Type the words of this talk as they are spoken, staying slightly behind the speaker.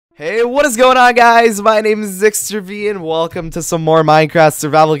Hey, what is going on, guys? My name is Zixter and welcome to some more Minecraft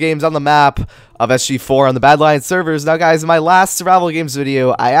survival games on the map of SG4 on the Badlion servers. Now, guys, in my last survival games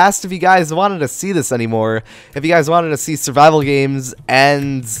video, I asked if you guys wanted to see this anymore, if you guys wanted to see survival games,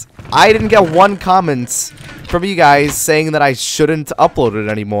 and I didn't get one comment from you guys saying that I shouldn't upload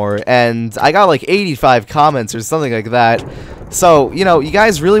it anymore, and I got like 85 comments or something like that. So, you know, you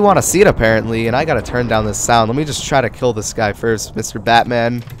guys really want to see it apparently, and I gotta turn down this sound. Let me just try to kill this guy first, Mr.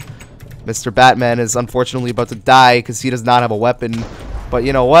 Batman. Mr. Batman is unfortunately about to die because he does not have a weapon. But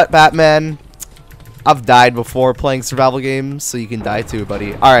you know what, Batman? I've died before playing survival games, so you can die too,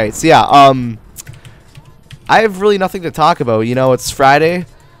 buddy. Alright, so yeah, I have really nothing to talk about. You know, it's Friday.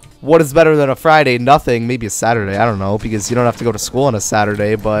 What is better than a Friday? Nothing. Maybe a Saturday. I don't know, because you don't have to go to school on a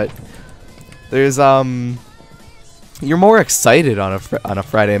Saturday, but there's, you're more excited on a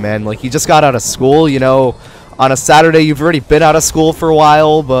Friday, man. Like, you just got out of school, you know. On a Saturday, you've already been out of school for a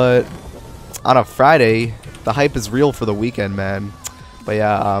while, but on a Friday, the hype is real for the weekend, man. But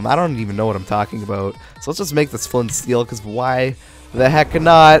yeah, I don't even know what I'm talking about. So let's just make this flint steel, because why the heck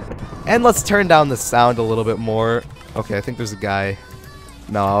not? And let's turn down the sound a little bit more. Okay, I think there's a guy.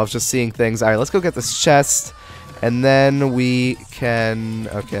 No, I was just seeing things. Alright, let's go get this chest. And then we can...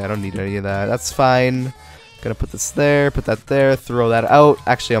 Okay, I don't need any of that. That's fine. Gonna put this there, put that there, throw that out.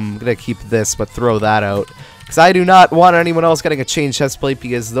 Actually, I'm gonna keep this, but throw that out. Because I do not want anyone else getting a chain chest plate,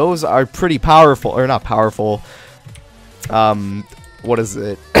 because those are pretty powerful. Or not powerful. What is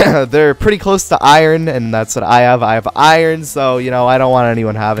it? They're pretty close to iron, and that's what I have. I have iron, so, you know, I don't want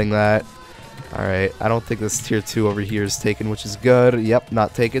anyone having that. Alright, I don't think this tier 2 over here is taken, which is good. Yep,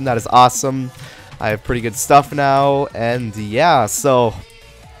 not taken. That is awesome. I have pretty good stuff now, and yeah, so...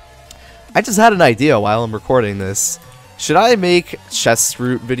 I just had an idea while I'm recording this. Should I make chest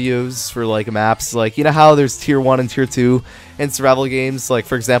route videos for, like, maps? Like, you know how there's tier 1 and tier 2 in survival games? Like,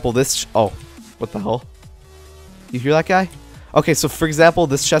 for example, this... Oh, what the hell? You hear that guy? Okay, so for example,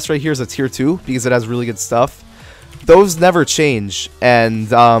 this chest right here is a tier 2 because it has really good stuff. Those never change. And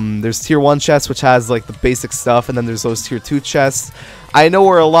there's tier 1 chests, which has, like, the basic stuff. And then there's those tier 2 chests. I know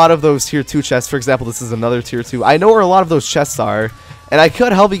where a lot of those tier 2 chests... For example, this is another tier 2. I know where a lot of those chests are. And I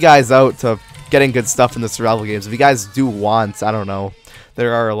could help you guys out to getting good stuff in the survival games. If you guys do want, I don't know.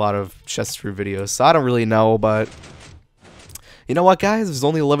 There are a lot of chest through videos, so I don't really know, but... You know what, guys? There's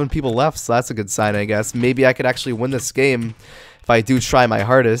only 11 people left, so that's a good sign, I guess. Maybe I could actually win this game if I do try my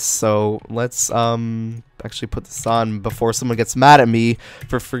hardest. So let's actually put this on before someone gets mad at me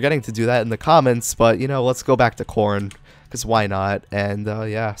for forgetting to do that in the comments. But, you know, let's go back to corn, because why not? And,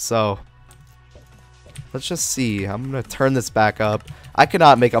 yeah, so... Let's just see. I'm going to turn this back up. I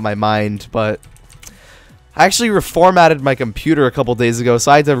cannot make up my mind, but I actually reformatted my computer a couple days ago,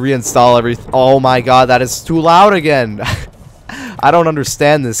 so I had to reinstall everything. Oh my god, that is too loud again. I don't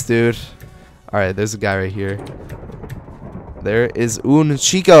understand this, dude. Alright, there's a guy right here. There is Un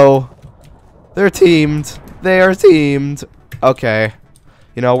Chico. They're teamed. They are teamed. Okay.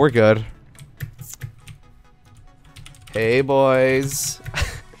 You know, we're good. Hey, boys.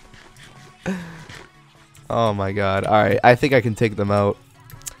 Oh my god. Alright, I think I can take them out.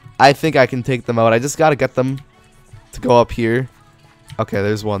 I think I can take them out. I just gotta get them to go up here. Okay,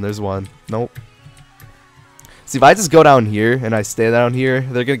 there's one. There's one. Nope. See, if I just go down here and I stay down here,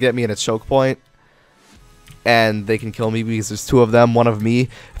 they're gonna get me in a choke point. And they can kill me because there's 2 of them, 1 of me.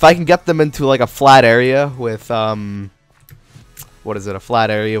 If I can get them into like a flat area with, what is it? A flat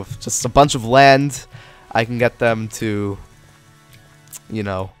area with just a bunch of land, I can get them to, you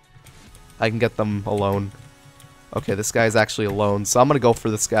know, I can get them alone. Okay, this guy's actually alone, so I'm gonna go for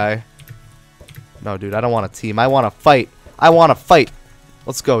this guy. No, dude, I don't want a team. I want to fight. I want to fight.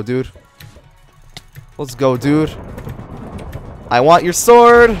 Let's go, dude. Let's go, dude. I want your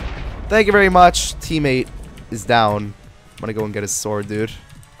sword. Thank you very much. Teammate is down. I'm gonna go and get his sword, dude.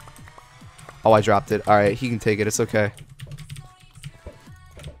 Oh, I dropped it. Alright, he can take it. It's okay.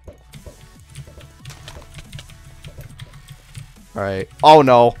 Alright. Oh,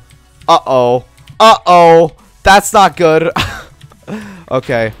 no. Uh-oh. Uh-oh. That's not good.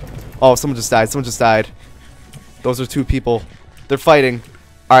 Okay. Oh, someone just died. Someone just died. Those are 2 people. They're fighting.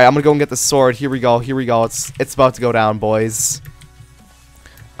 Alright, I'm gonna go and get the sword. Here we go. Here we go. It's about to go down, boys.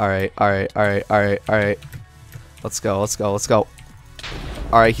 Alright, alright, alright, alright, alright. Let's go, let's go, let's go.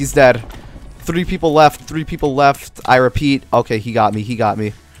 Alright, he's dead. 3 people left. 3 people left. I repeat. Okay, he got me. He got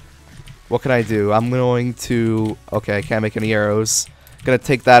me. What can I do? I'm going to... Okay, I can't make any arrows. Gonna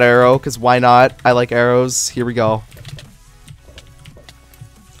take that arrow, because why not? I like arrows. Here we go.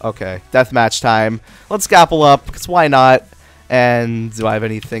 Okay, deathmatch time. Let's gapple up, because why not? And do I have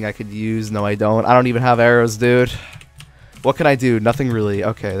anything I could use? No, I don't. I don't even have arrows, dude. What can I do? Nothing really.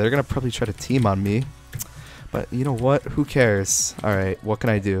 Okay, they're gonna probably try to team on me. But you know what? Who cares? Alright, what can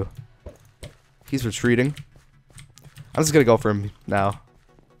I do? He's retreating. I'm just gonna go for him now.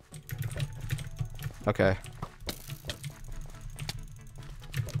 Okay.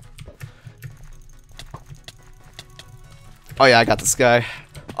 Oh yeah, I got this guy.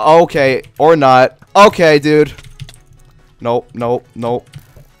 Okay, or not. Okay, dude. Nope, nope, nope.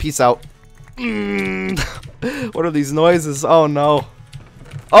 Peace out. What are these noises? Oh no.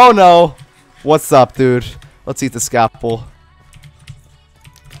 Oh no. What's up, dude? Let's eat the scalpel.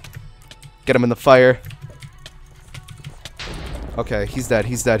 Get him in the fire. Okay, he's dead,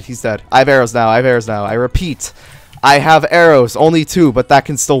 he's dead, he's dead. I have arrows now, I have arrows now. I repeat, I have arrows. Only 2, but that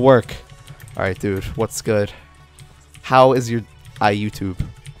can still work. Alright, dude, what's good? How is your iYouTube?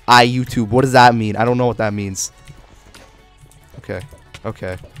 iYouTube, what does that mean? I don't know what that means. Okay,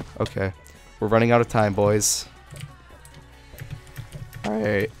 okay, okay. We're running out of time, boys.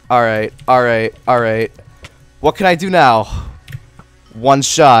 Alright, alright, alright, alright. What can I do now? One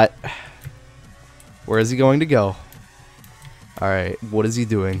shot. Where is he going to go? Alright, what is he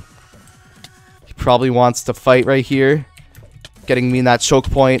doing? He probably wants to fight right here. Getting me in that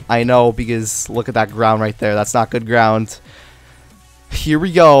choke point. I know, because look at that ground right there. That's not good ground. Here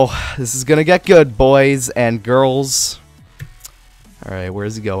we go. This is gonna get good, boys and girls. Alright, where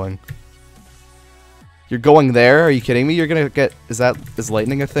is he going? You're going there? Are you kidding me? You're gonna get... Is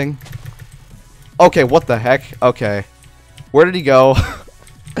lightning a thing? Okay, what the heck? Okay. Where did he go?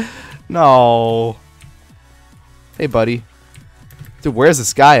 No. Hey, buddy. Dude, where's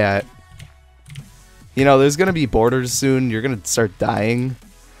this guy at? You know, there's gonna be borders soon. You're gonna start dying.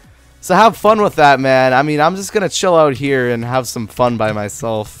 So have fun with that, man. I mean, I'm just gonna chill out here and have some fun by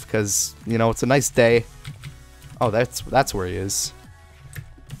myself. Because, you know, it's a nice day. Oh, that's where he is.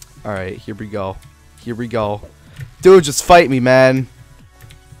 Alright, here we go. Here we go. Dude, just fight me, man.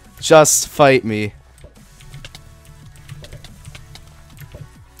 Just fight me.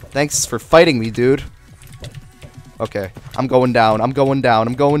 Thanks for fighting me, dude. Okay, I'm going down. I'm going down.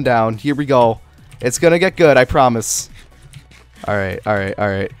 I'm going down. Here we go. It's gonna get good, I promise. Alright, alright,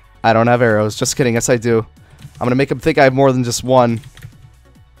 alright. I don't have arrows. Just kidding. Yes, I do. I'm gonna make him think I have more than just one.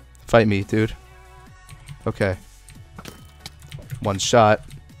 Fight me, dude. Okay. One shot.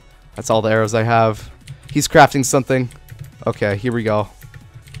 That's all the arrows I have. He's crafting something. Okay, here we go.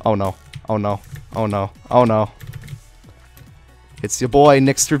 Oh no. Oh no. Oh no. Oh no. It's your boy,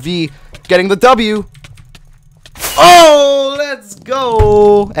 Nixter V, getting the W. Oh, let's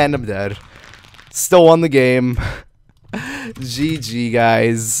go. And I'm dead. Still won the game. GG,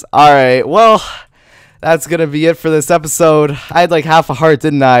 guys. Alright, well, that's gonna be it for this episode. I had like half a heart,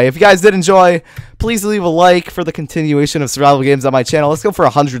 didn't I? If you guys did enjoy, please leave a like for the continuation of survival games on my channel. Let's go for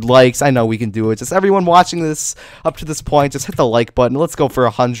 100 likes. I know we can do it. Just everyone watching this up to this point, just hit the like button. Let's go for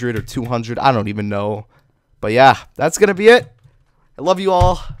 100 or 200. I don't even know. But yeah, that's gonna be it. I love you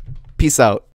all. Peace out.